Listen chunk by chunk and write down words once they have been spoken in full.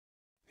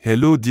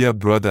Hello dear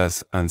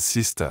brothers and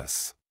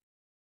sisters.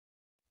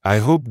 I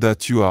hope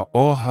that you are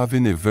all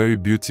having a very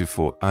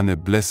beautiful and a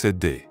blessed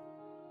day.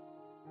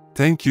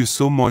 Thank you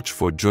so much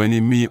for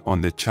joining me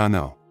on the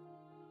channel.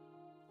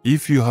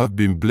 If you have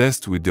been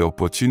blessed with the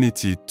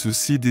opportunity to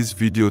see this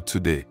video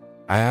today,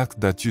 I ask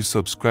that you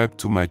subscribe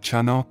to my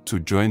channel to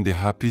join the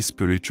happy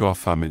spiritual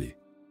family.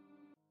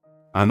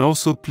 And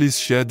also please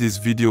share this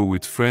video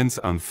with friends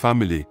and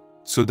family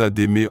so that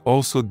they may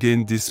also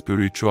gain this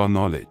spiritual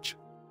knowledge.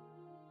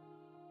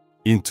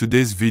 In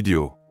today's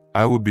video,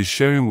 I will be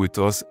sharing with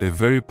us a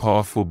very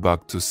powerful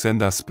back to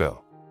sender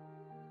spell.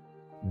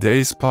 There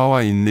is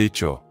power in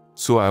nature,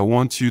 so I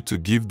want you to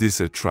give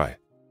this a try.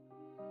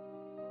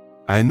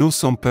 I know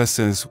some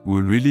persons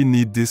will really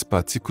need this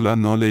particular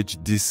knowledge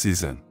this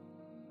season,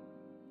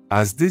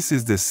 as this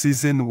is the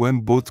season when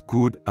both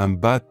good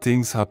and bad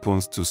things happen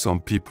to some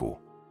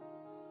people.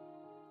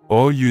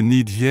 All you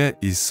need here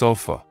is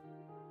sulfur.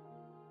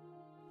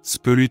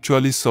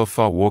 Spiritually,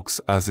 sulfur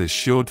works as a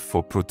shield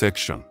for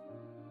protection.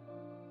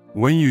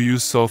 When you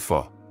use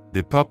sulfur,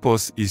 the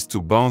purpose is to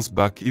bounce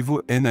back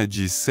evil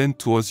energies sent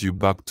towards you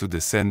back to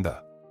the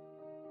sender.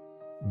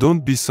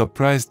 Don't be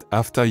surprised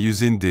after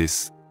using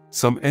this,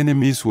 some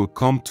enemies will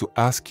come to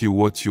ask you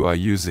what you are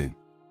using.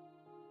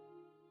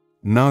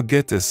 Now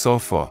get a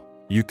sulfur.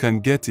 You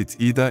can get it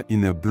either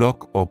in a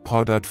block or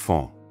powdered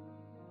form.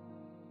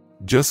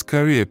 Just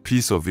carry a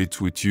piece of it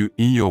with you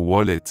in your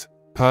wallet,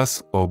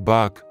 purse or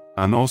bag,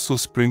 and also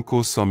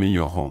sprinkle some in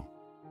your home.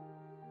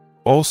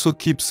 Also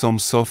keep some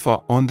sulfur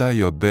under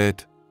your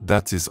bed,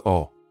 that is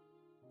all.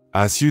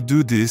 As you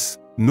do this,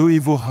 no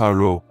evil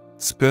arrow,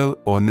 spell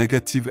or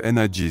negative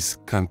energies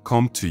can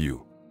come to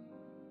you.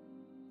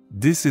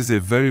 This is a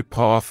very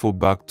powerful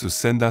back to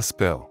sender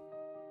spell.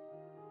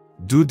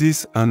 Do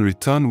this and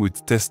return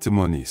with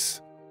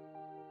testimonies.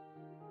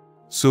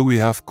 So we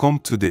have come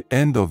to the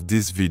end of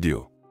this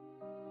video.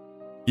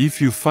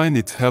 If you find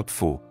it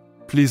helpful,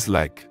 please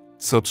like,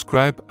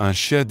 subscribe and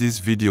share this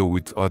video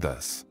with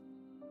others.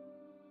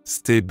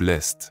 Stay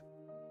blessed.